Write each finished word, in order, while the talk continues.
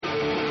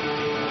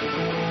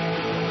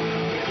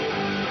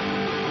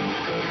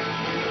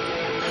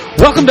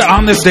Welcome to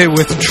On This Day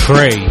with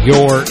Trae,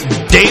 your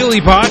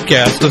daily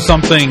podcast of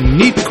something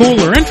neat, cool,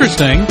 or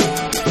interesting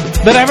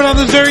that happened on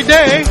this very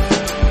day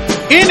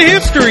in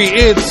history.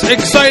 It's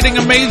exciting,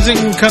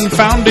 amazing,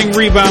 confounding,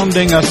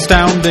 rebounding,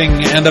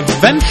 astounding, and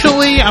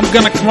eventually I'm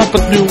going to come up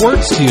with new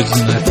words to use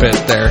in that bit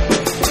there.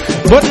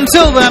 But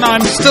until then,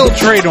 I'm still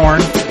Trae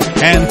Dorn,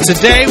 and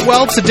today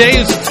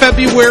is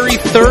February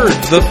 3rd,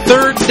 the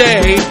third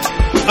day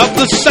of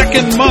the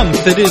second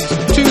month. It is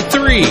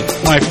 2-3,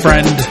 my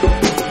friend.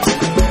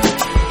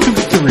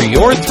 2-3,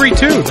 or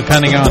 3-2,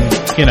 depending on,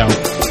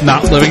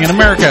 not living in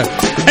America.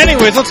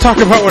 Anyways, let's talk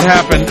about what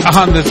happened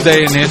on this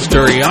day in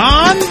history.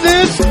 On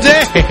this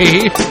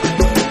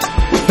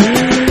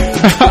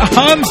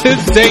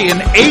day in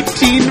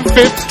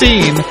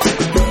 1815,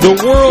 the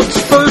world's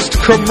first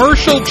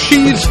commercial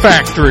cheese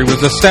factory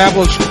was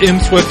established in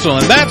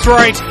Switzerland. That's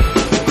right.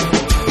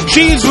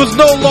 Cheese was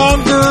no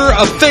longer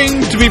a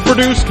thing to be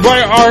produced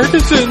by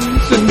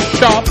artisans in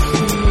shops.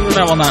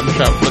 Well, not in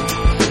shops, but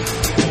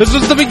this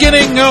is the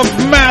beginning of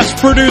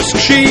mass-produced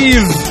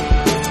cheese.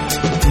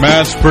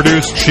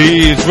 Mass-produced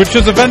cheese, which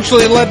has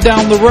eventually led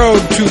down the road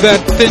to that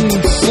thin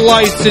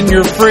slice in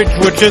your fridge,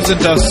 which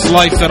isn't a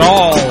slice at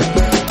all.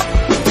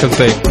 Because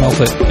they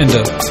melt it into,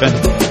 and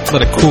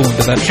let it cool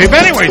into that shape.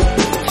 Anyways,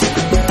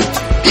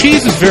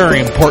 cheese is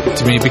very important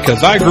to me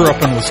because I grew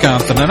up in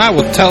Wisconsin, and I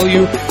will tell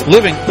you,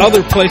 living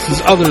other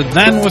places other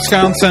than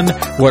Wisconsin,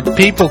 what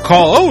people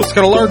call, it's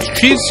got a large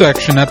cheese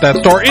section at that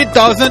store. It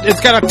doesn't.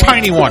 It's got a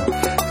tiny one.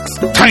 It's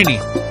tiny.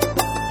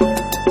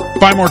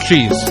 Buy more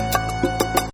cheese.